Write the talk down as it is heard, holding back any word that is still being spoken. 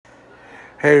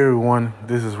Hey everyone,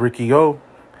 this is Ricky O,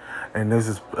 and this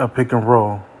is a pick and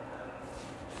roll.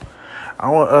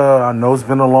 I know it's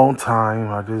been a long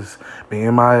time. I just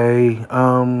been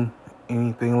MIA,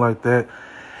 anything like that.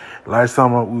 Last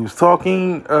time we was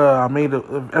talking, I made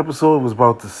an episode. It was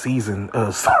about the season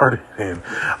started, and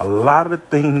a lot of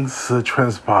things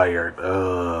transpired.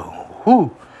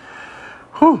 Whew,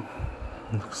 whew.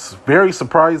 It's very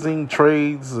surprising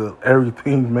trades,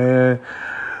 everything, man.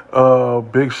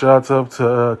 Big shots up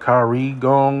to Kyrie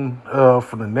going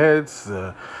for the Nets.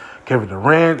 Kevin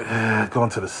Durant going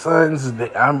to the Suns.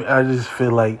 I just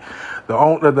feel like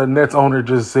the Nets owner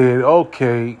just said,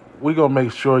 "Okay, we're gonna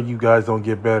make sure you guys don't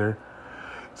get better.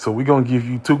 So we're gonna give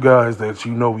you two guys that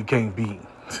you know we can't beat."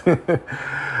 But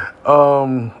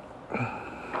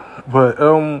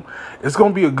it's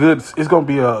gonna be a good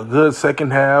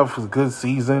second half. It's a good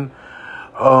season.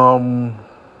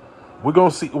 We're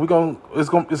gonna see. We're gonna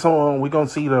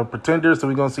see the pretenders,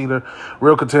 and we're gonna see the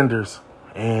real contenders.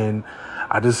 And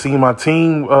I just seen my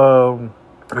team. I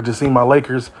just seen my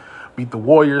Lakers beat the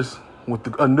Warriors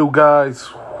with a new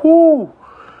guys. Whoo!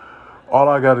 All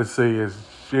I gotta say is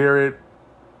Jared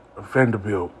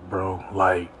Vanderbilt, bro.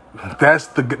 Like that's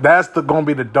gonna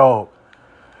be the dog.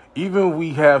 Even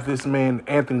we have this man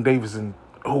Anthony Davidson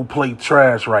who played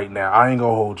trash right now. I ain't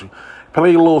gonna hold you.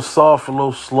 Played a little soft, a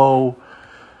little slow.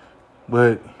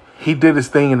 But he did his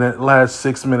thing in the last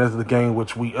 6 minutes of the game,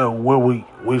 which we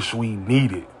wish we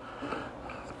needed.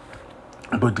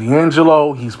 But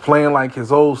D'Angelo, he's playing like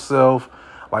his old self,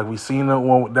 like we seen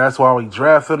him. That's why we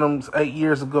drafted him 8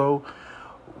 years ago.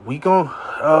 We gon'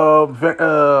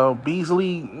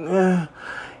 Beasley.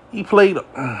 He played.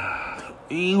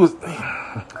 He was.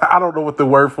 I don't know what the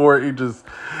word for it.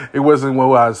 It wasn't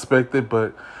what I expected.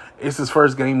 But it's his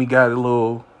first game. He got a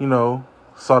little,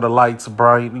 saw the lights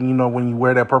bright. And, when you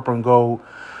wear that purple and gold,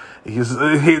 it's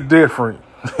different.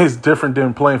 It's different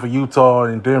than playing for Utah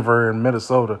and Denver and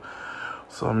Minnesota.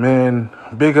 So, man,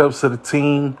 big ups to the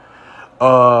team.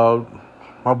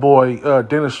 My boy,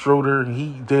 Dennis Schroeder,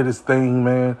 he did his thing,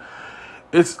 man.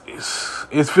 It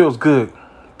feels good.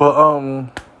 But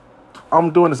I'm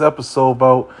doing this episode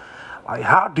about, like,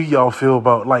 how do y'all feel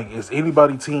about, like, is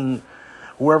anybody team,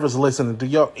 whoever's listening,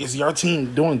 is your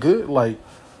team doing good? Like,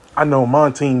 I know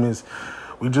my team is,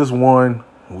 we just won.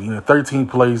 We in the 13th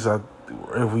place.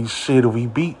 If we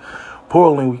beat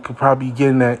Portland, we could probably get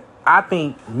in that. I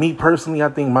think my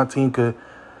team could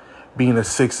be in the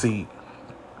 6th seed.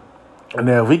 And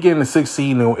now if we get in the 6th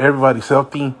seed and everybody's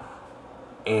healthy,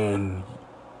 and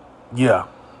yeah,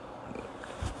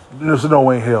 there's no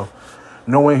way in hell.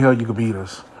 No way in hell you could beat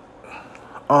us.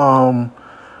 I'm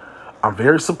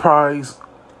very surprised.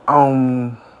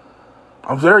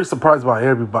 I'm very surprised by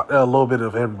everybody, a little bit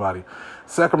of everybody.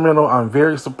 Sacramento, I'm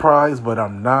very surprised, but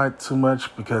I'm not too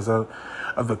much because of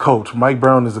the coach. Mike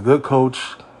Brown is a good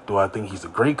coach. Do I think he's a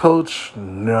great coach?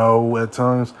 No, at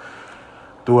times.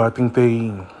 Do I think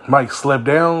they might slip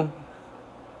down?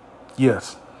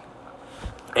 Yes.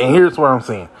 And here's what I'm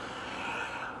saying.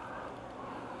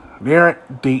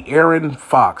 De'Aaron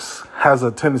Fox has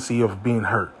a tendency of being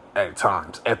hurt at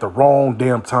times, at the wrong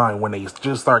damn time when they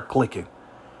just start clicking.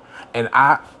 And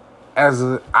I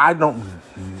don't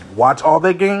watch all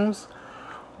their games,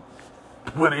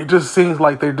 but it just seems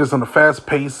like they're just on a fast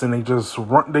pace and they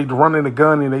running the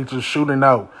gun and they just shooting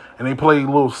out and they play a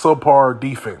little subpar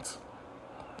defense.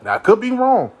 Now I could be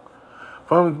wrong.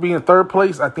 For them to be in 3rd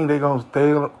place, I think they're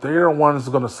the ones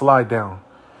gonna slide down.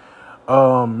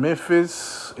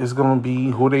 Memphis is gonna be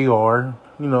who they are,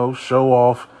 show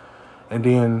off, and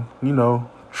then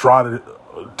try to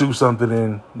do something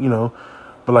and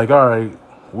but like, all right,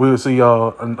 we'll see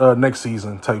y'all next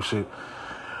season type shit.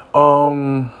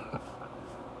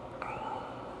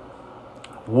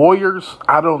 Warriors,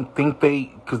 I don't think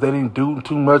because they didn't do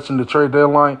too much in the trade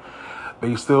deadline.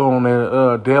 They still on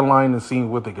their deadline and seeing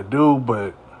what they could do.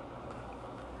 But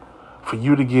for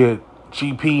you to get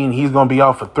GP and he's gonna be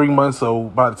out for 3 months, so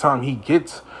by the time he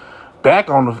gets back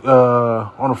on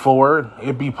the floor,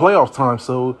 it'd be playoff time.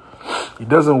 So it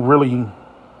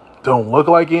don't look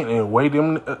like it, and the way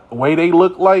the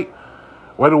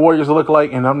Warriors look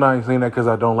like, and I'm not saying that because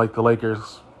I don't like the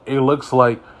Lakers. It looks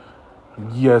like,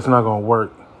 yeah, it's not gonna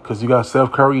work because you got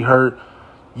Steph Curry hurt,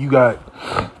 you got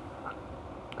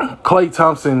Klay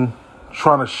Thompson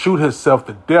trying to shoot himself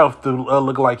to death to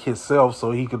look like himself, so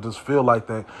he could just feel like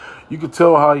that. You could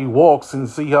tell how he walks and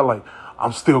see how, like,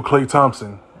 I'm still Klay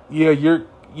Thompson. Yeah, your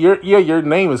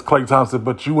name is Klay Thompson,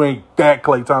 but you ain't that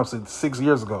Klay Thompson 6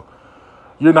 years ago.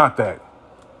 You're not that.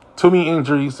 Too many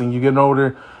injuries, and you're getting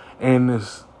older, and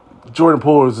this Jordan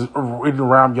Poole is written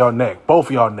around your neck, both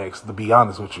of y'all necks, to be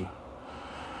honest with you.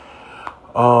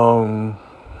 Um,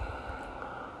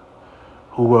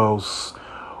 who else?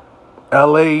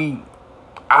 LA.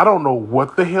 I don't know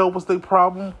what the hell was their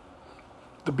problem.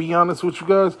 To be honest with you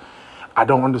guys, I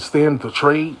don't understand the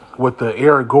trade with the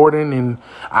Eric Gordon, and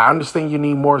I understand you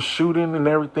need more shooting and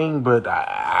everything, but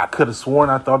I could have sworn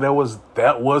I thought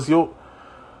that was your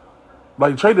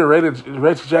like traded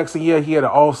Reggie Jackson. Yeah, he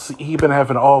been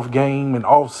having an off game and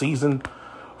off season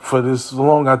for this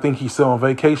long. I think he's still on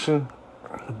vacation,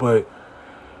 but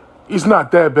it's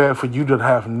not that bad for you to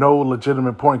have no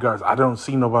legitimate point guards. I don't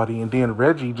see nobody, and then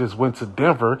Reggie just went to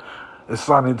Denver. And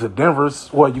signed into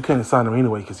Denver's. Well, you can't sign him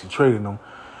anyway because you traded him.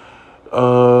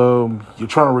 You're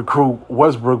trying to recruit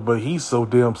Westbrook, but he's so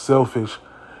damn selfish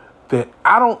that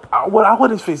I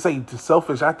wouldn't say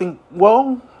selfish. I think,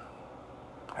 well,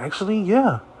 actually,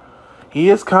 yeah. He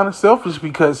is kind of selfish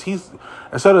because he's,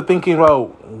 instead of thinking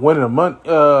about winning a month,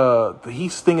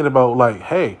 he's thinking about like,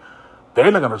 hey,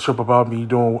 they're not going to trip about me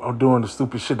doing the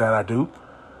stupid shit that I do.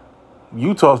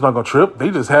 Utah's not going to trip. They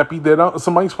just happy that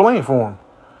somebody's playing for him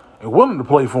and willing to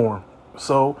play for him.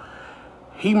 So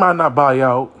he might not buy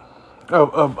out,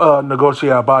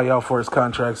 negotiate a buyout for his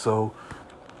contract. So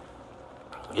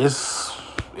it's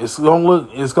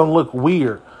gonna look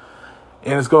weird,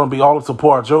 and it's gonna be all up to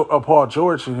Paul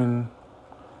George and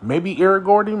maybe Eric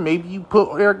Gordon. Maybe you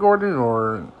put Eric Gordon,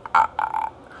 or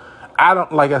I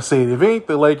don't. Like I said, if it ain't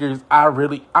the Lakers,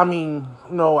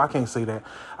 no, I can't say that.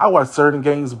 I watch certain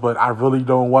games, but I really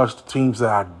don't watch the teams that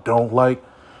I don't like,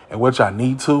 and which I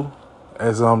need to,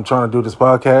 as I'm trying to do this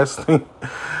podcast.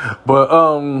 But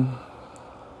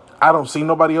I don't see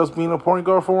nobody else being a point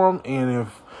guard for him. And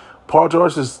if Paul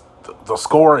George is the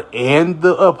scorer and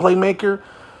the playmaker,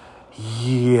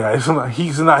 yeah,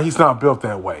 he's not built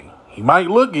that way. He might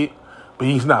look it, but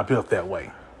he's not built that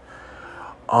way.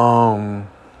 But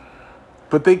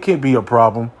they can be a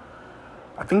problem.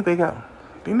 Didn't they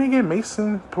get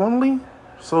Mason Plumlee?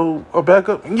 So a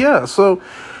backup, yeah. So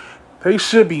they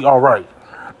should be all right.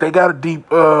 They got a deep,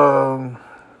 they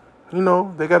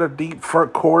got a deep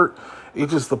front court.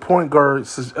 It's just the point guard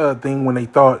thing when they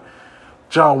thought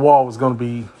John Wall was going to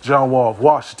be John Wall of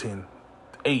Washington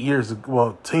 10 years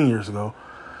ago,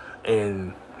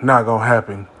 and not going to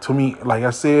happen. To me, like I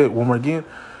said,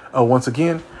 once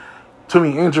again, too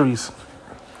many injuries.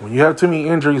 When you have too many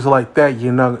injuries like that,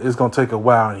 it's going to take a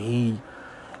while,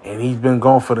 and he's been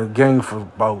gone for the game for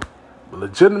about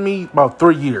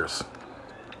 3 years.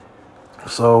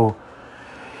 So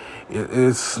it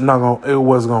wasn't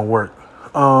gonna work.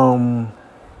 I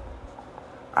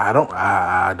don't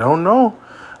know.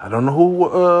 I don't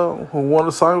know who want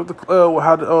to sign with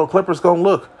how the Clippers gonna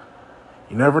look.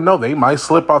 You never know. They might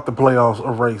slip out the playoffs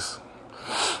race.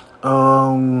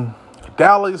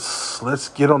 Dallas. Let's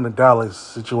get on the Dallas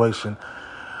situation.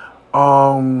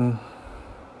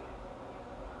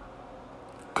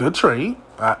 Good trade.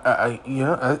 You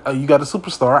got a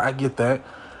superstar. I get that.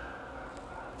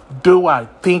 Do I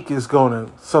think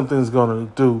something's gonna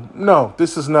do? No,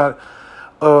 this is not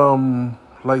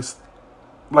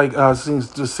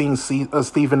seeing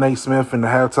Stephen A. Smith in the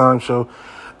halftime show.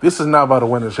 This is not about to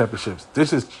win the championships.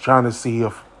 This is trying to see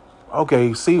if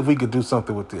we could do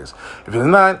something with this. If it's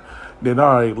not, then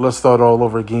all right, let's start all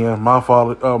over again. My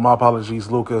fault. My apologies,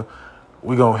 Luka.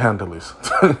 We gonna handle this.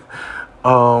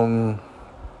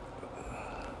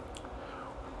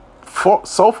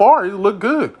 So far, it looked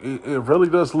good. It really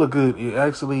does look good. It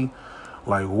actually,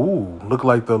 look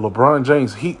like the LeBron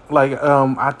James.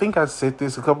 I think I said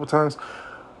this a couple times.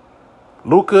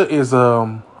 Luka is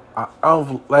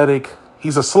athletic.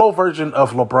 He's a slow version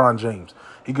of LeBron James.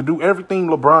 He could do everything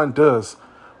LeBron does,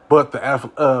 but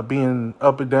being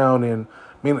up and down and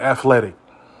being athletic.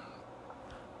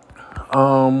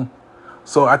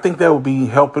 So I think that would be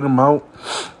helping him out.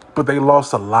 But they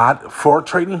lost a lot for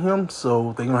trading him,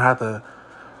 so they're going to have to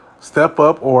step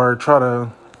up or try to,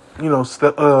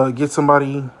 get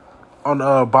somebody on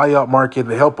the buyout market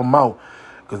to help them out,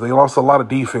 because they lost a lot of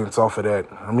defense off of that.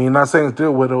 I mean, not saying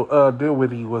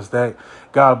Dinwiddie was that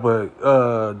guy,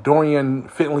 but Dorian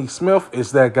Finney-Smith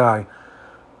is that guy.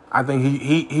 I think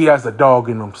he has the dog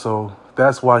in him, so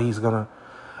that's why it's going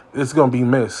to be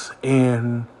missed.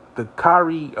 And the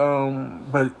Kyrie,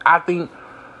 but I think,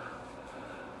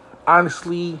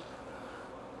 honestly,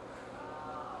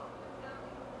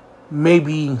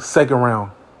 maybe second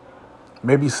round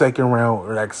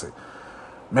or exit.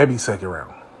 Maybe second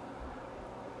round.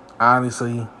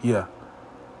 Honestly, yeah.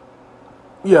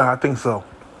 Yeah, I think so.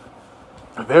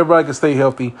 If everybody can stay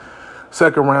healthy,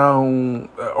 second round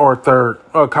or third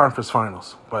conference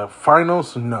finals. But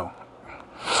finals, no.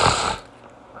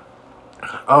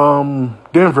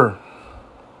 Denver.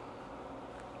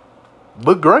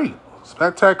 Look great.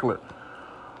 spectacular.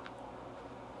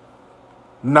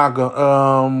 Not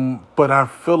gonna, but I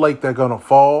feel like they're gonna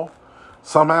fall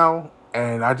somehow,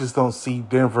 and I just don't see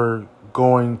Denver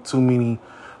going too many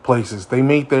places. They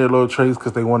made their little trades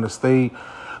because they want to stay.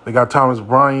 They got Thomas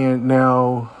Bryant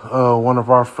now, one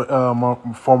of our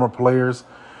former players.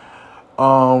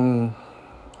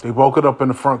 They woke it up in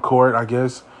the front court, I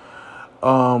guess.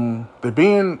 They're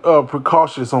being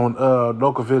precautious on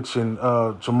Nokovic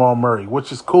and Jamal Murray,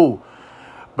 which is cool.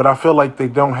 But I feel like they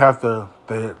don't have the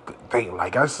they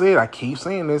like I said, I keep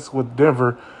saying this with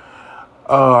Denver.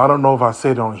 I don't know if I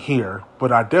said it on here,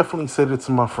 but I definitely said it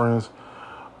to my friends.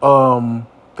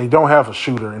 They don't have a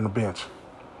shooter in the bench.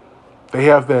 They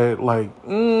have that, like,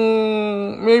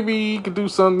 maybe he could do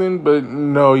something, but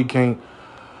no, he can't.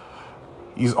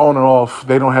 He's on and off.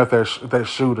 They don't have that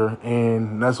shooter,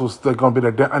 and that's what's going to be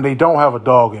and they don't have a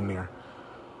dog in there.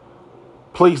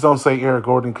 Please don't say Eric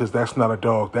Gordon, because that's not a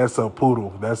dog. That's a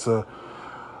poodle. That's the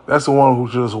one who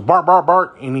just bark, bark,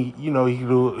 bark, and he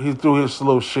threw his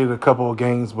little shit a couple of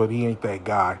games, but he ain't that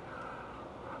guy.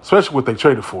 Especially what they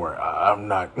traded for. I'm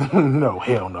not. No,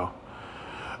 hell no.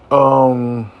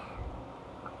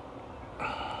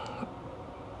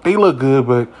 They look good,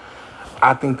 but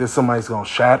I think that somebody's going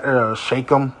to shake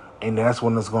them, and that's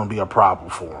when it's going to be a problem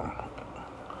for them.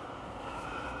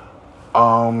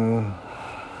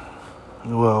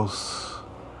 Who else?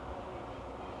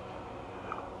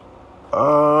 As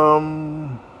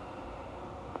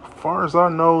far as I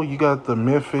know, you got the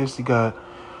Memphis.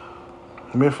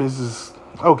 Memphis is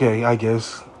okay, I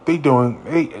guess. They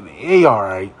all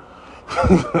right.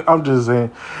 I'm just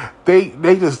saying,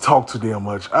 they just talk too damn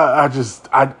much.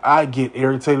 I get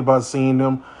irritated about seeing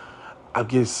them. I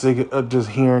get sick of just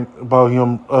hearing about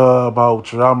him, about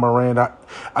Ja Morant.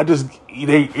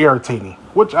 They irritate me.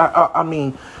 Which I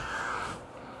mean,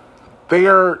 they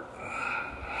are.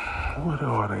 What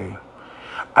are they?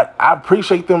 I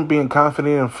appreciate them being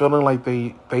confident and feeling like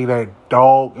they that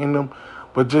dog in them,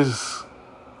 but just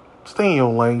stay in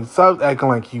your lane. Stop acting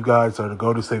like you guys are the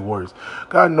Golden State Warriors.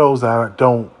 God knows I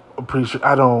don't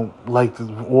like the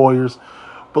Warriors,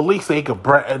 but at least they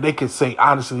could say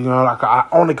honestly, like I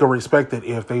only could respect it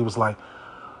if they was like,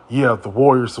 yeah, the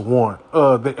Warriors won.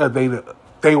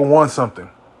 They won something,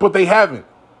 but they haven't.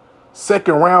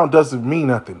 Second round doesn't mean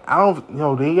nothing.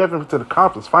 They haven't been to the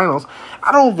conference finals.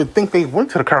 I don't even think they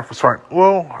went to the conference finals.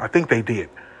 Well, I think they did.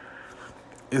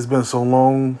 It's been so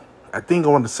long. I think I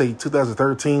want to say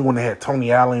 2013 when they had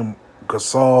Tony Allen,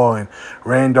 Gasol, and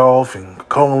Randolph, and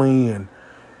Conley, and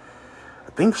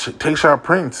I think Tayshaun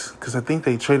Prince, because I think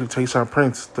they traded Tayshaun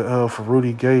Prince for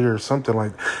Rudy Gay or something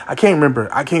like that. I can't remember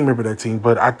that team,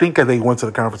 but I think they went to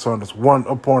the conference finals one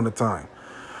upon a time.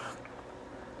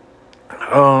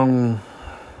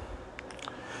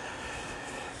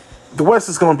 The West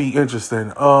is going to be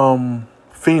interesting.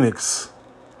 Phoenix,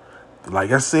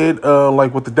 like I said,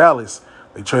 like with the Dallas,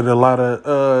 they traded a lot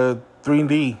of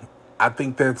 3D. I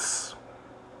think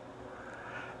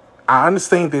I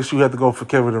understand that you have to go for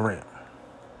Kevin Durant.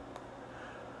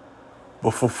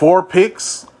 But for 4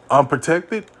 picks,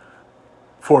 unprotected,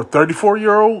 for a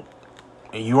 34-year-old,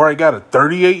 and you already got a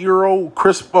 38-year-old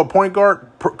point guard,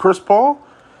 Chris Paul,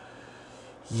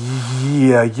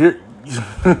 yeah,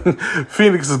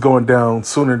 Phoenix is going down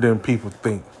sooner than people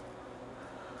think.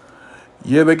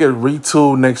 Yeah, they get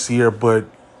retooled next year, but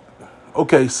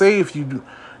okay, say if you do,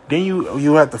 then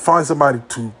you have to find somebody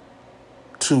to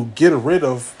get rid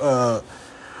of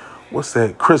what's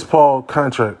that Chris Paul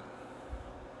contract.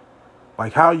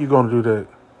 Like, how are you going to do that?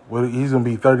 Well, he's going to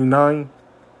be 39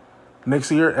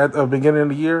 next year at the beginning of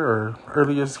the year or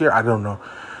earlier this year. I don't know.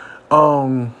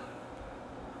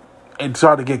 And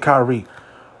try to get Kyrie.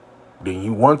 Then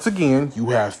you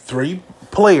have 3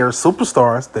 players,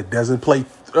 superstars that doesn't play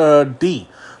D.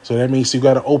 So that means you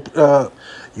got to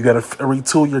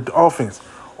retool your offense.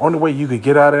 Only way you could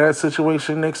get out of that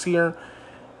situation next year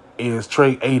is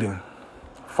trade Aiden.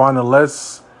 Find a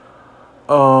less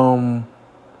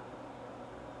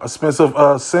expensive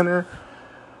center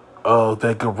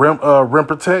that can rim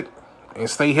protect and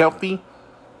stay healthy,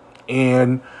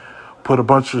 and put a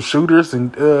bunch of shooters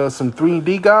and some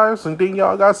 3D guys, and then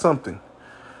y'all got something.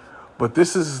 But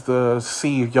this is to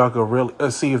see if y'all can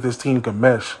really see if this team can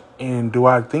mesh. And do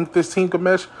I think this team can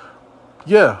mesh?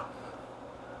 Yeah.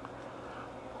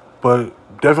 But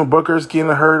Devin Booker's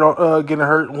getting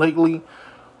hurt lately.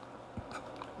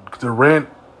 Durant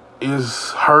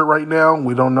is hurt right now.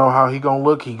 We don't know how he gonna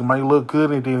look. He might look good,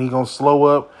 and then he gonna slow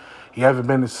up. He haven't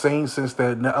been the same since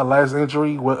that last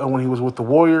injury when he was with the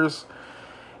Warriors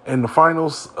in the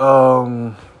finals.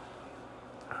 Who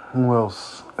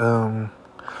else?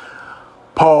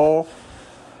 Paul.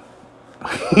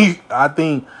 I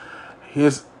think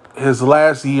his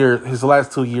last 2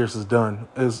 years is done.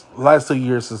 His last 2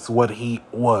 years is what he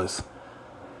was.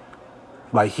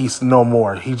 Like, he's no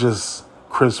more. He just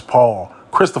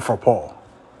Christopher Paul.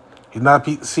 He's not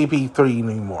CP3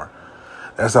 anymore.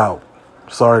 That's out.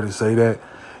 Sorry to say that,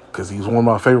 because he's one of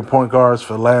my favorite point guards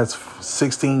for the last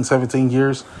 16, 17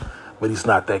 years, but he's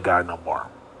not that guy no more.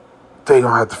 They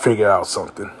gonna have to figure out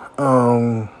something.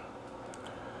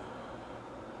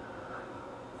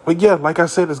 But yeah, like I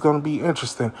said, it's gonna be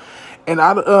interesting. And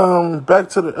back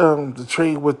to the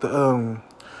trade with the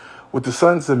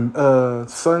Suns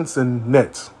and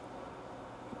Nets.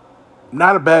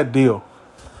 Not a bad deal.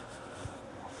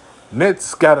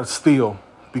 Nets got to steal,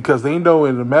 because they know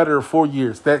in a matter of 4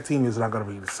 years that team is not going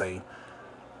to be the same.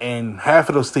 And half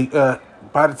of those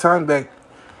by the time that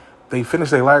they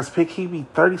finish their last pick, he'd be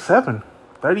 37,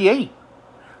 38.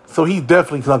 So he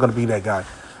definitely not going to be that guy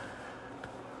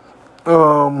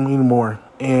anymore.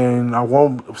 And I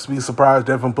won't be surprised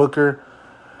Devin Booker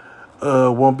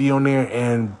won't be on there,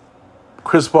 and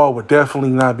Chris Paul would definitely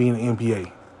not be in the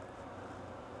NBA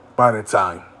by that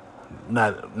time.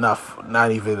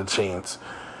 Not even a chance.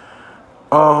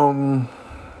 But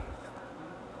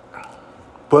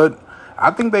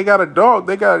I think they got a dog.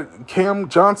 They got Cam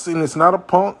Johnson. It's not a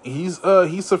punk. He's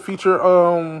a future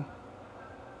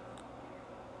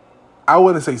I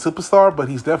wouldn't say superstar, but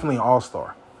he's definitely an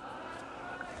all-star.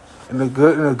 In a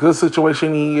good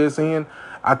situation he is in,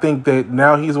 I think that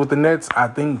now he's with the Nets, I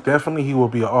think definitely he will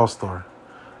be an all-star.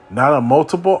 Not a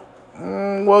multiple.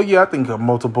 Well, yeah, I think a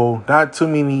multiple. Not too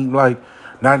many, like,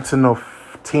 not to no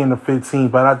 10 or 15,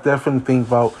 but I definitely think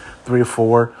about 3 or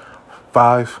 4,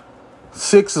 5.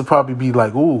 6 would probably be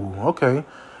like, ooh, okay.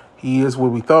 He is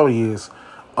what we thought he is.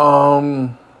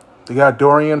 They got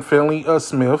Dorian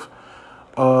Finley-Smith,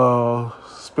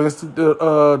 Spencer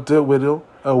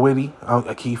Dinwiddie.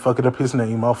 I keep fucking up his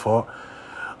name, my fault.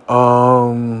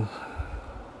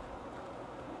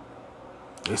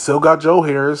 They still got Joe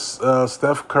Harris,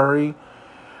 Steph Curry,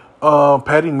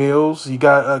 Patty Mills. You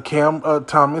got Cam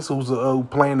Thomas, who's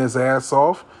playing his ass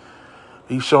off.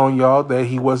 He's showing y'all that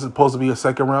he wasn't supposed to be a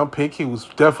second-round pick. He was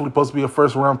definitely supposed to be a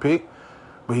first-round pick,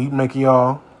 but he's making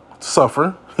y'all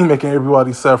suffer. He's making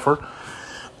everybody suffer.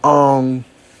 They're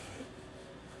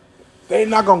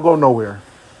not gonna go nowhere.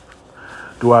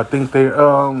 Do I think they're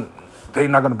not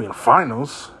gonna be in the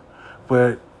finals?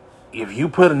 But if you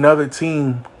put another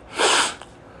team,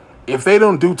 if they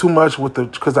don't do too much with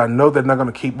because I know they're not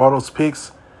gonna keep all those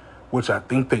picks, which I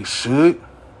think they should.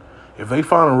 If they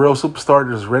find a real superstar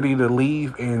that's ready to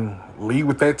leave and leave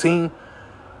with that team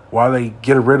while they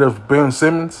get rid of Ben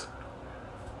Simmons,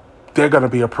 they're gonna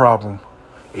be a problem.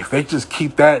 If they just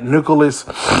keep that nucleus,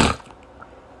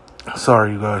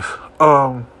 sorry you guys.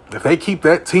 If they keep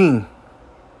that team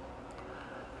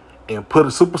and put a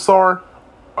superstar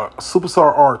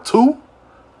or two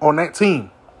on that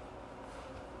team,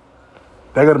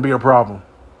 they're gonna be a problem.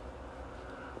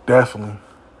 Definitely.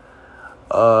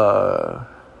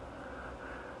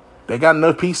 They got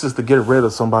enough pieces to get rid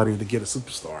of somebody to get a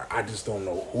superstar. I just don't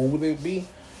know who would it be.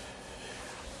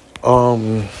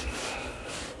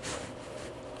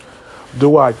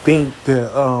 Do I think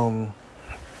that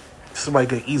somebody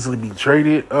could easily be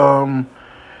traded? I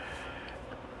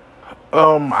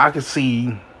could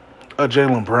see a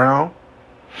Jaylen Brown.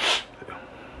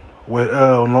 With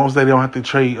as long as they don't have to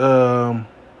trade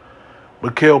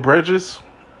Mikal Bridges,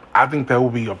 I think that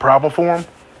would be a problem for him.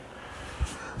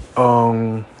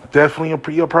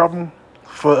 Definitely a problem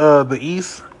for the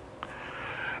East.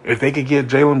 If they could get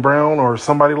Jaylen Brown or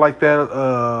somebody like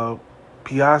that,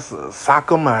 Piazza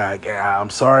Sakam, I'm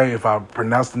sorry if I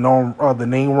pronounced the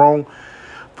name wrong.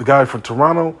 The guy from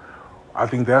Toronto, I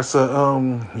think that's he's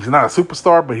not a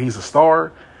superstar, but he's a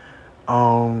star.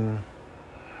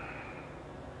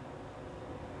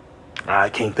 I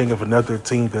can't think of another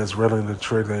team that's ready to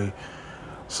trade a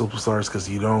superstars because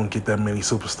you don't get that many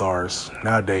superstars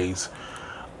nowadays.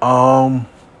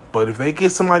 But if they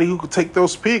get somebody who could take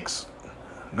those picks,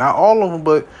 not all of them,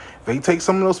 but if they take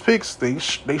some of those picks, they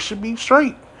should be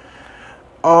straight.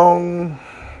 I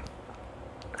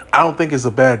don't think it's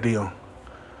a bad deal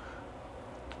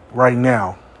right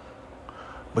now.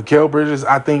 Mikal Bridges,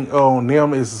 I think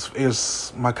Nim is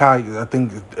Makai. I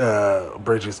think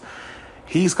Bridges.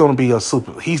 He's gonna be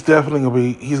he's definitely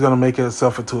gonna make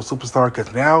himself into a superstar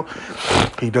because now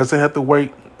he doesn't have to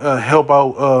wait help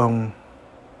out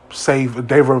save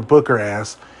David Booker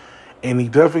ass, and he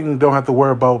definitely don't have to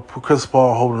worry about Chris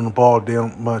Paul holding the ball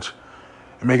down much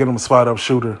and making him a spot up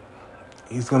shooter.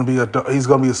 He's gonna be a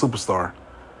superstar.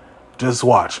 Just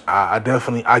watch. I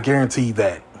guarantee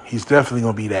that he's definitely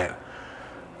gonna be that.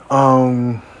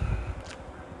 Um,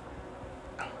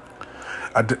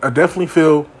 I definitely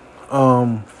feel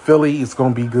Philly is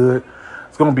going to be good.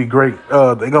 It's going to be great.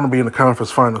 They're going to be in the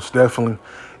conference finals, definitely.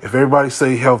 If everybody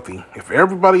stay healthy. If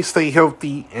everybody stay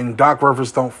healthy and Doc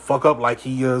Rivers don't fuck up like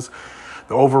he is,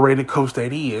 the overrated coach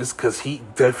that he is, because he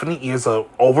definitely is a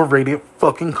overrated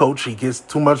fucking coach. He gets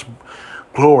too much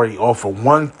glory off of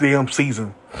one damn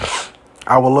season.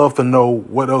 I would love to know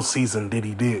what else season did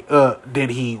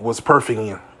he was perfect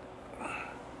in.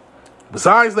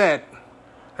 Besides that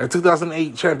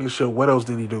 2008 championship, what else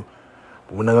did he do?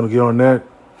 But we're not gonna get on that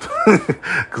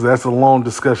because that's a long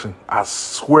discussion. I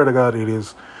swear to God, it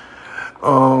is.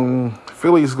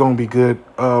 Philly's gonna be good.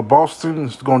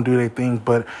 Boston's gonna do their thing,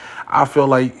 but I feel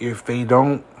like if they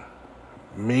don't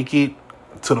make it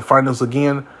to the finals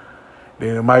again,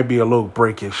 then it might be a little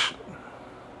breakish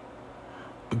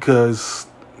because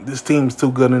this team's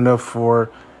too good enough for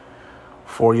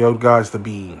your guys to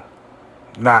be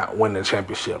not win the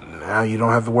championship. Now you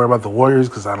don't have to worry about the Warriors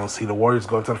because I don't see the Warriors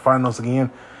going to the finals again.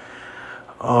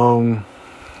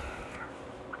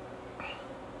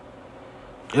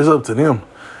 It's up to them.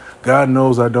 God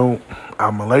knows I don't.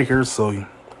 I'm a Lakers, so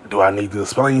do I need to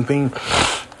explain anything?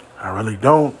 I really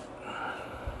don't.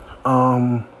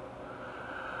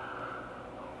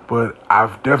 But I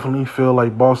definitely feel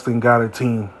like Boston got a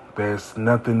team that's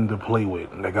nothing to play with.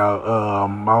 They got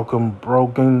Malcolm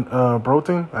Brogdon.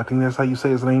 I think that's how you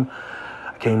say his name.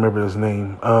 I can't remember his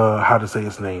name. How to say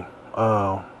his name.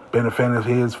 Been a fan of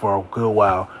his for a good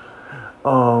while.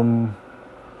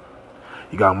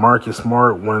 You got Marcus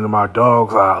Smart, one of my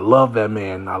dogs. I love that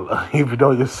man. Even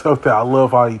though yourself that I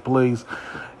love how he plays.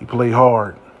 He play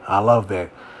hard. I love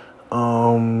that.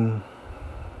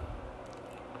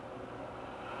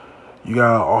 You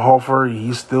got Horford.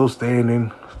 He's still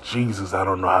standing. Jesus, I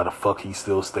don't know how the fuck he's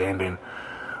still standing.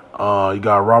 You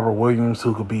got Robert Williams,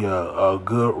 who could be a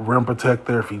good rim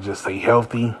protector if he just stay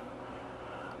healthy.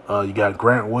 You got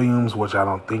Grant Williams, which I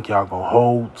don't think y'all gonna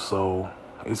hold. So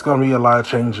it's gonna be a lot of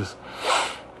changes.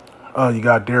 You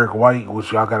got Derek White,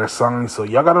 which y'all gotta sign. So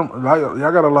y'all got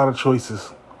a lot of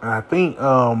choices. And I think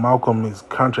Malcolm's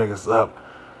contract is up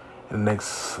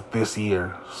this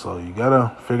year. So you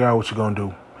gotta figure out what you're gonna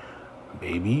do.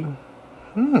 Maybe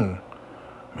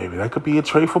that could be a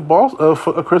trade for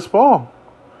Chris Paul.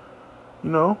 You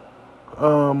know,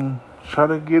 try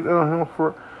to get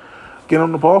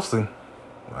him to Boston.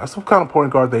 That's the kind of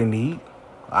point guard they need.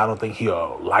 I don't think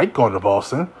he'll like going to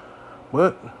Boston,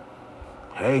 but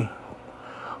hey,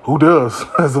 who does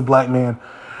as a black man?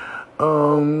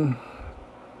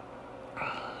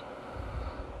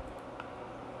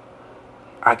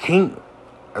 I can't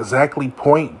exactly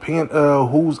pin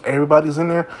who's everybody's in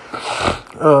there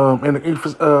in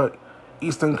the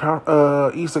Eastern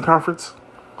Conference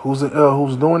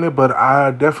who's doing it, but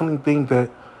I definitely think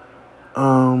that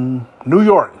New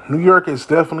York is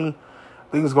definitely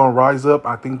things gonna rise up.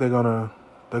 I think they're gonna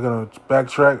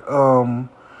backtrack.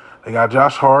 They got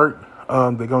Josh Hart.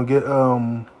 They're gonna get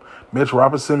Mitch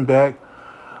Robinson back.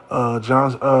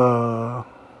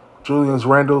 Julius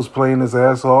Randle's playing his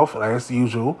ass off as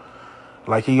usual,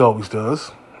 like he always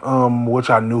does. Which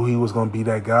I knew he was gonna be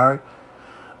that guy.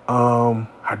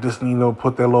 I just need to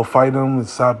put that little fight in him and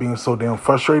stop being so damn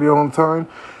frustrated all the time.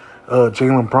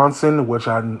 Jalen Brunson, which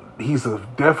he's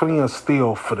definitely a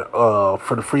steal for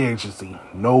the free agency.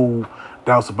 No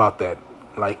doubts about that.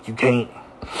 Like you can't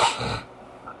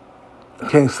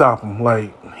stop him.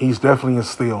 Like he's definitely a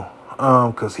steal.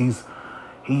 Because he's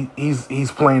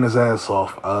playing his ass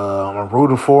off. I'm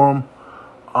rooting for him.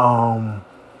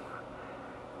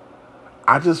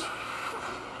 I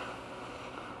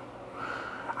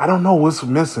don't know what's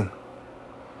missing.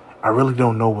 I really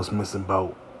don't know what's missing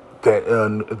about that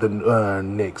the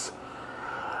Knicks.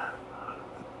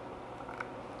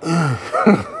 I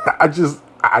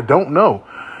don't know.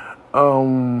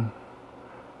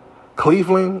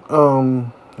 Cleveland.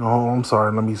 I'm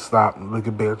sorry. Let me stop. Look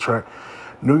at backtrack.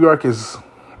 New York it's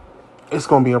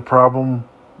going to be a problem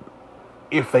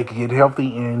if they can get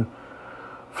healthy and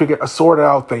sort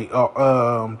out their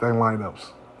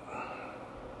lineups.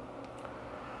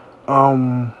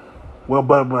 Well,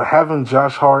 but having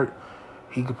Josh Hart,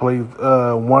 he could play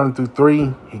 1 through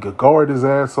 3. He could guard his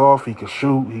ass off. He could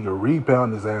shoot. He could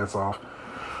rebound his ass off.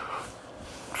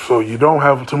 So you don't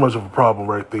have too much of a problem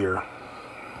right there.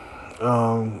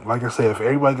 Like I said, if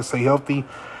everybody can stay healthy,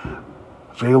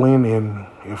 Jalen, and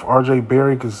if RJ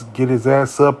Barry could get his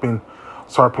ass up and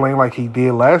start playing like he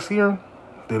did last year,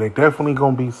 then they definitely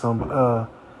gonna be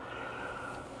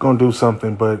gonna do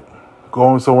something. But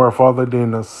going somewhere farther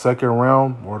than the second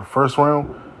round or the first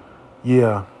round,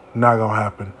 yeah, not gonna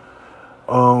happen.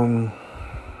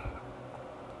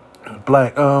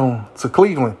 Black to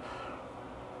Cleveland.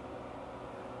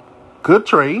 Good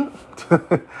trade.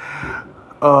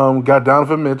 Got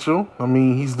Donovan Mitchell. I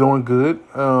mean, he's doing good.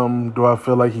 Do I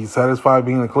feel like he's satisfied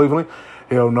being in Cleveland?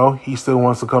 Hell no. He still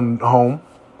wants to come home,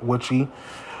 which he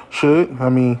should. I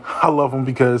mean, I love him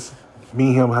because me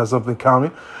and him have something in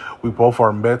common. We both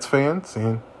are Mets fans,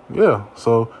 and yeah,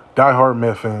 so diehard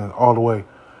Mets fan all the way.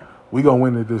 We gonna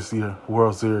win it this year,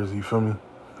 World Series. You feel me?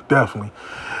 Definitely.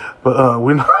 But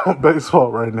we're not on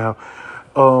baseball right now.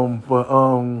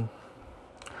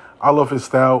 I love his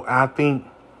style. I think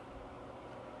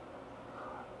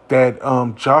that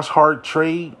Josh Hart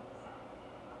trade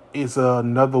is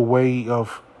another way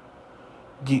of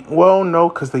no,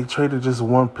 because they traded just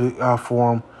one pick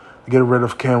for him to get rid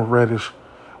of Cam Reddish,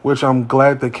 which I'm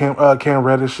glad that Cam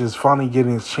Reddish is finally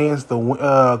getting his chance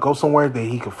to go somewhere that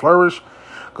he can flourish,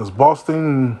 because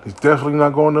Boston is definitely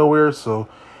not going nowhere, so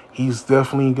he's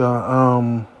definitely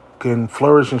can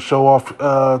flourish and show off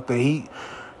that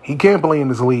he can play in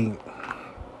this league.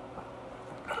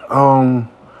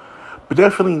 But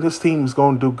definitely this team is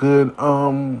going to do good.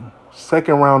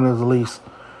 Second round at least,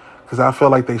 because I feel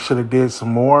like they should have did some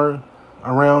more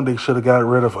around. They should have got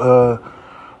rid of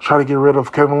try to get rid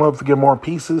of Kevin Love to get more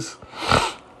pieces,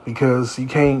 because you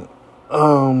can't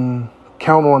count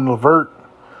on LeVert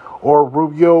or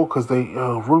Rubio, because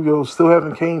Rubio still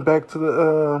haven't came back to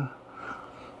the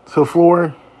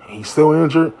floor. He's still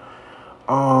injured.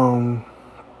 And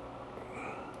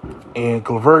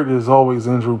LeVert is always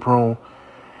injury prone,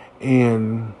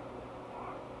 and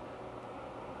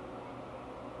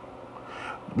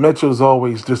Mitchell's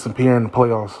always disappearing in the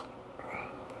playoffs.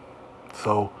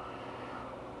 So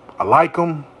I like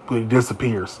him, but he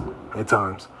disappears at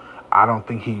times. I don't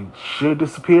think he should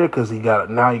disappear, because he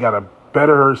got a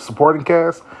better supporting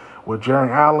cast with Jarrett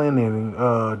Allen and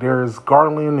Darius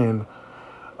Garland and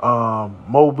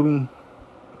Mobley,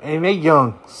 and they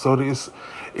young, so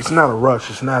it's not a rush.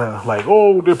 It's not a like,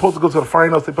 oh, they're supposed to go to the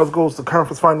finals, they're supposed to go to the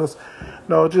conference finals.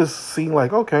 No, it just seemed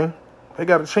like, okay, they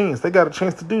got a chance. They got a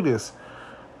chance to do this.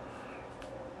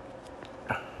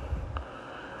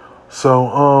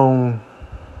 So,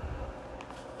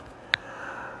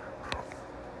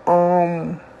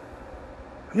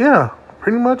 yeah,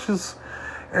 pretty much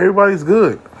everybody's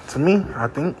good to me. I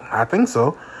think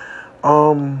so.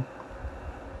 I'm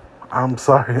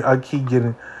sorry, I keep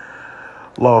getting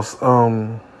lost.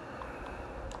 But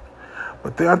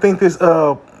I think this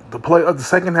the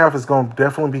second half is going to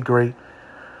definitely be great.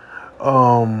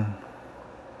 Let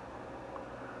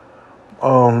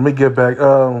me get back.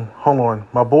 Hold on.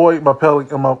 My boy, my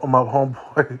Pelican, my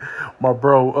homeboy, my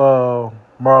bro,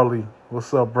 Marley.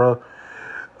 What's up, bro?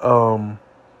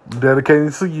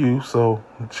 Dedicated to you, so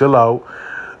chill out.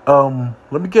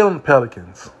 Let me get on the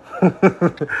Pelicans.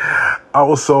 I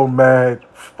was so mad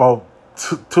about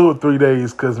 2 or 3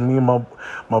 days, because me and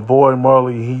my boy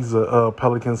Marley, he's a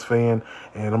Pelicans fan,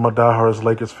 and I'm a diehard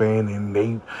Lakers fan, and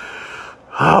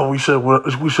we should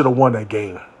have won that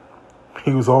game.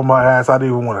 He was on my ass. I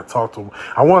didn't even want to talk to him.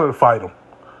 I wanted to fight him.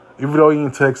 Even though he's in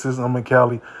Texas, I'm in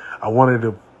Cali, I wanted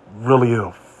to really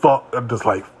fuck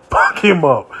him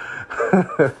up.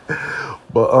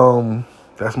 But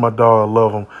that's my dog. I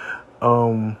love him.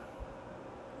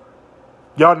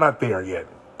 Y'all not there yet.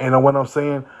 And what I'm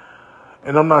saying,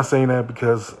 and I'm not saying that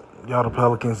because y'all the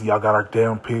Pelicans, y'all got our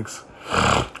damn picks.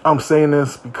 I'm saying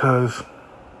this because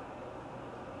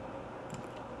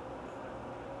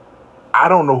I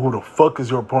don't know who the fuck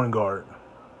is your point guard.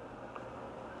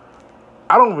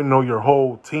 I don't even know your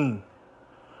whole team.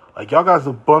 Like, y'all guys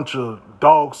a bunch of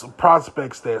dogs,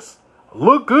 prospects that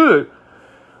look good,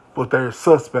 but they're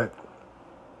suspect.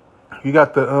 You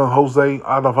got the Jose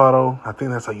Alvarado, I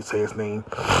think that's how you say his name.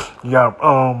 You got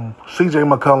CJ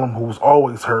McCollum, who's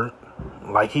always hurt,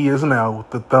 like he is now with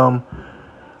the thumb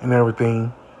and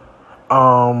everything.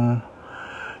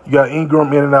 You got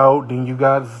Ingram in and out. Then you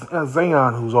got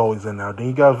Zion, who's always in and out. Then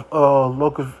you got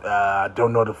I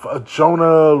don't know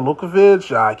Jonah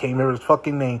Lukovic. I can't remember his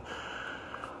fucking name.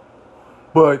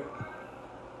 But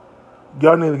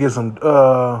y'all need to get some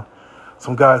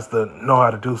guys that know how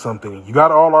to do something. You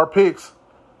got all our picks,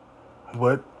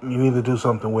 but you need to do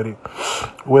something with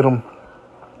them,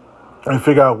 and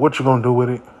figure out what you're gonna do with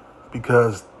it,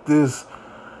 because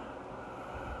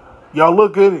y'all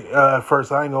look good at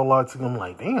first. I ain't gonna lie to you. I'm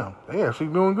like, damn, they actually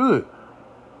doing good.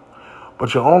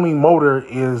 But your only motor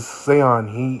is Zion.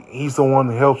 He's the one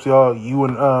that helps y'all. You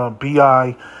and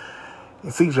Bi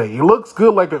and CJ. It looks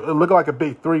good, it look like a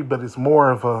big three, but it's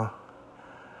more of a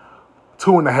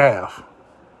 2.5.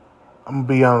 I'm gonna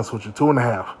be honest with you,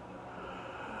 2.5.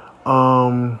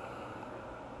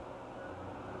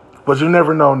 But you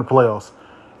never know in the playoffs.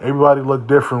 Everybody look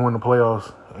different when the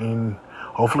playoffs, and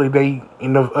hopefully they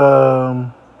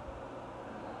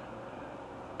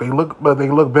they look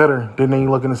better than they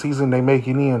look in the season. They make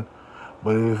it in,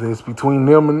 but if it's between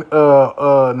them and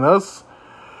us,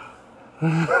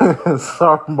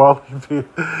 sorry, Molly,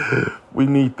 we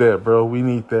need that, bro. We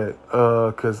need that,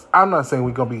 because I'm not saying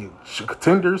we're gonna be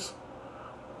contenders,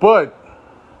 but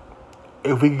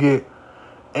if we get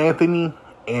Anthony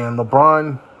and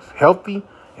LeBron healthy,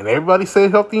 and everybody stay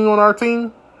healthy on our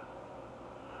team,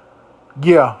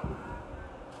 yeah,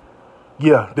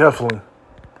 definitely.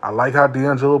 I like how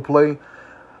D'Angelo play.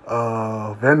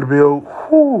 Vanderbilt,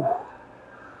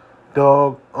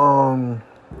 dog.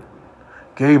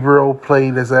 Gabriel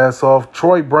played his ass off.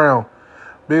 Troy Brown,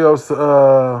 big ups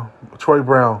to Troy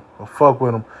Brown. I'll fuck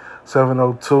with him.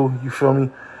 702, you feel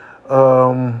me?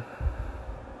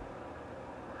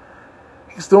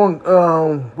 He's doing.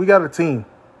 We got a team.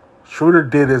 Schroeder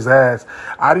did his ass.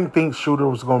 I didn't think Schroeder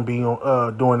was gonna be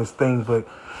doing his thing, but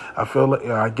I feel like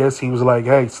I guess he was like,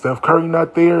 "Hey, Steph Curry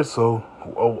not there, so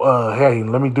hey,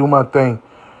 let me do my thing."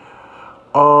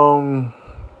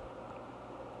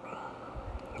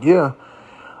 Yeah.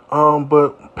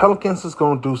 But Pelicans is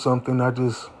gonna do something. I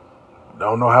just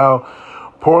don't know how.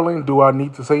 Portland, do I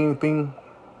need to say anything?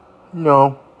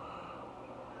 No.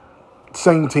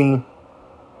 Same team.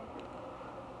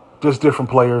 Just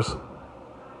different players.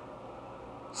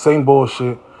 Same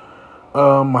bullshit.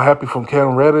 I'm happy from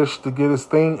Cam Reddish to get his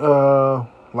thing.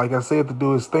 Like I said, to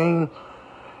do his thing.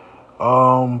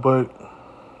 But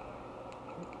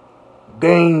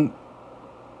dang,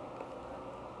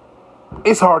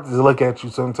 it's hard to look at you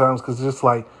sometimes because it's just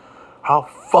like, how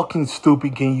fucking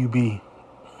stupid can you be?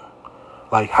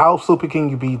 Like, how stupid can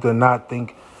you be to not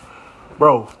think,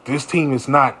 bro, this team is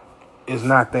not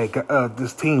that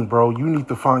this team, bro. You need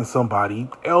to find somebody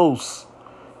else.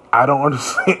 I don't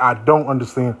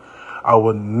understand. I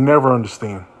would never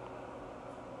understand.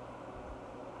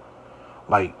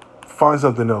 Like, find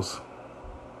something else.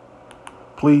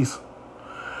 Please.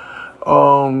 You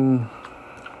know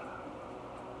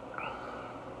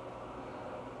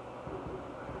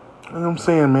what I'm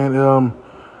saying, man? I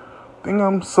think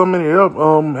I'm summing it up.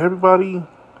 Everybody,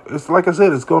 it's like I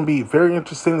said, it's gonna be very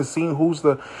interesting to see who's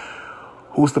the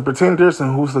pretenders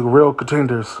and who's the real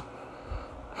contenders.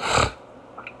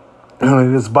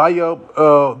 This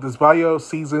bio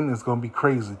season is gonna be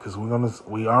crazy because we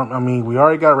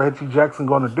already got Reggie Jackson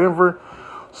going to Denver,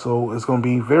 so it's gonna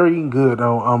be very good.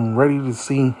 I'm ready to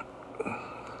see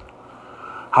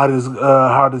how this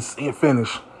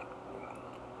finish.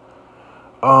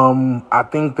 I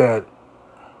think that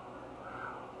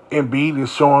Embiid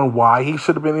is showing why he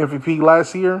should have been MVP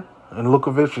last year, and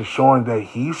Lukovic is showing that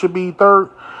he should be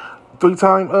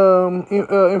three-time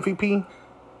MVP.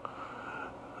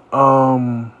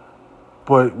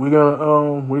 But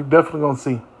we're definitely gonna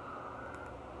see.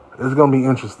 It's gonna be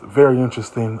interesting, very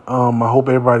interesting. I hope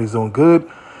everybody's doing good.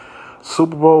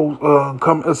 Super Bowl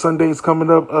Sunday's coming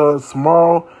up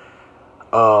tomorrow.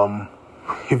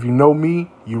 If you know me,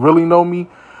 you really know me.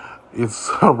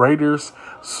 It's Raiders,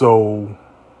 so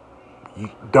you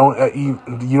don't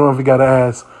even gotta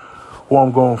ask who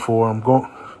I'm going for. I'm going,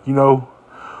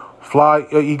 fly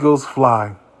Eagles,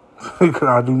 fly.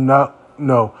 I do not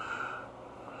know.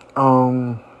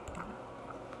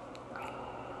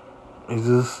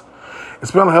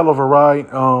 It's been a hell of a ride.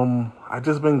 I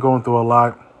just been going through a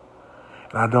lot,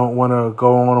 and I don't want to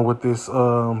go on with this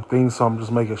thing, so I'm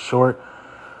just making it short.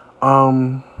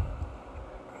 I'm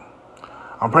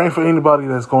praying for anybody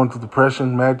that's going through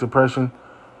depression, manic depression,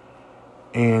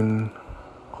 and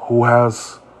who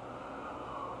has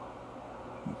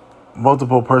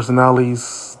multiple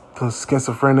personalities,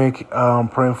 schizophrenic. I'm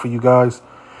praying for you guys.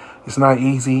 It's not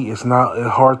easy. It's not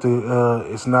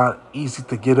easy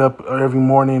to get up every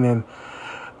morning and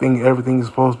think everything is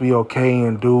supposed to be okay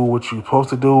and do what you're supposed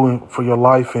to do for your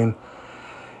life, and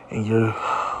you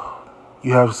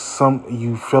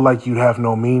feel like you have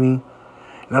no meaning.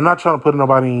 And I'm not trying to put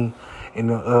nobody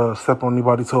step on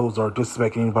anybody's toes or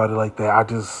disrespect anybody like that.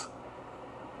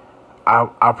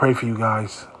 I pray for you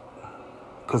guys,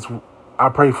 because I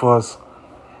pray for us.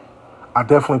 I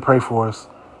definitely pray for us,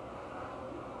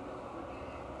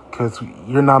 because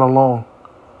you're not alone.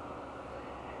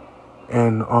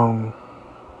 And I'm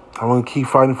going to keep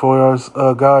fighting for us,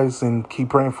 guys, and keep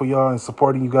praying for y'all and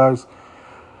supporting you guys,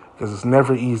 because it's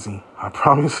never easy. I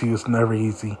promise you it's never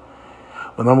easy.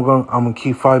 But I'm gonna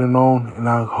keep fighting on, and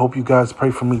I hope you guys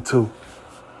pray for me too.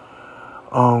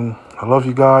 I love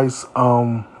you guys.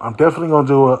 I'm definitely gonna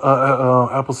do a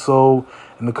episode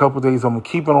in a couple days. I'm gonna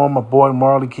keep it on my boy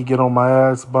Marley. Keep getting on my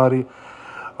ass about it.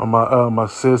 my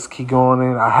sis keep going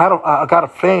in. I got a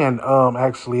fan.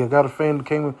 Actually, I got a fan that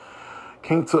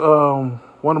came to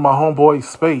one of my homeboys'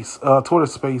 space, Twitter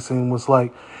space, and was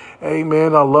like, "Hey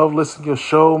man, I love listening to your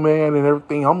show, man, and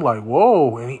everything." I'm like,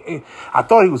 "Whoa!" And I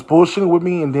thought he was bullshitting with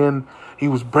me, and then he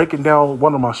was breaking down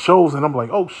one of my shows, and I'm like,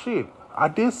 "Oh shit, I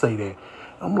did say that."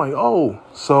 I'm like, "Oh,"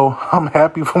 so I'm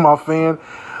happy for my fan.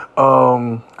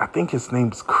 I think his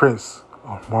name's Chris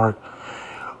or Mark.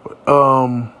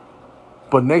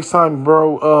 But next time,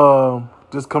 bro,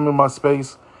 just come in my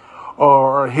space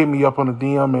or hit me up on the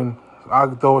DM and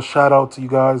I'll throw a shout out to you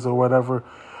guys or whatever.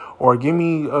 Or give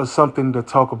me something to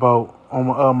talk about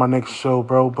on my next show,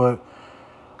 bro. But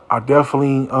I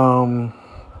definitely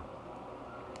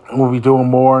will be doing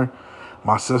more.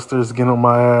 My sister's getting on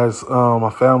my ass. My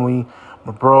family,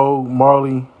 my bro,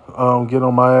 Marley, get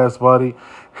on my ass, buddy.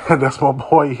 That's my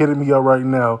boy hitting me up right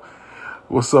now.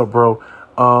 What's up, bro?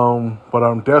 But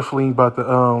I'm definitely about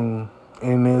to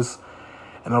end this,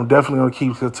 and I'm definitely gonna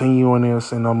keep continuing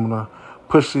this, and I'm gonna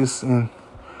push this, and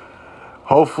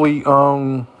hopefully,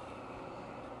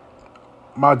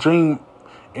 my dream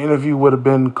interview would have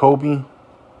been Kobe.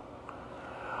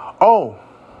 Oh,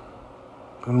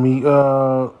 let me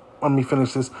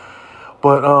finish this,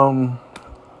 but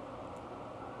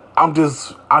I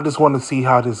just want to see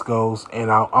how this goes,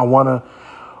 and I want to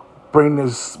bring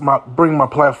my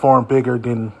platform bigger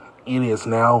than it is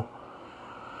now.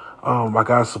 I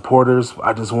got supporters.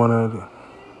 I just want to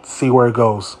see where it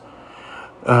goes.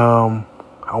 I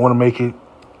want to make it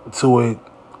to it.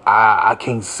 I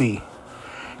can't see,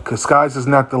 because skies is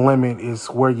not the limit. It's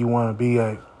where you want to be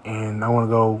at, and I want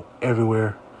to go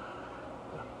everywhere.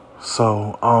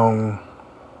 So,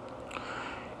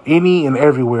 any and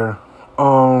everywhere.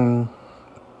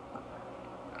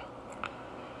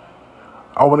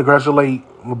 I want to congratulate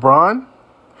LeBron.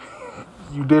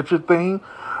 You did your thing.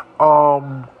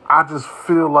 I just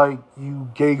feel like you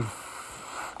gave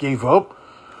up.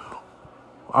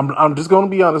 I'm just gonna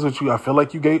be honest with you. I feel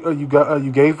like you gave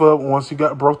up once you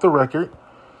broke the record.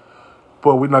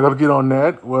 But we're not gonna get on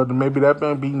that. Well, maybe that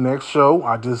may be next show.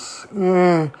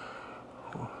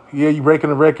 You breaking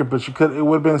the record, but it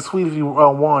would have been sweet if you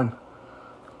won.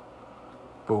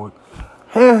 But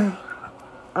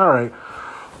all right.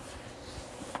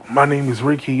 My name is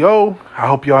Ricky O. I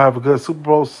hope y'all have a good Super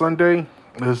Bowl Sunday.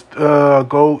 Let's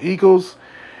go Eagles.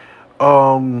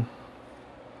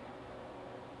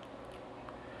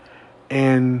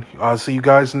 And I'll see you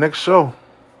guys next show.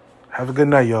 Have a good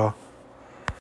night, y'all.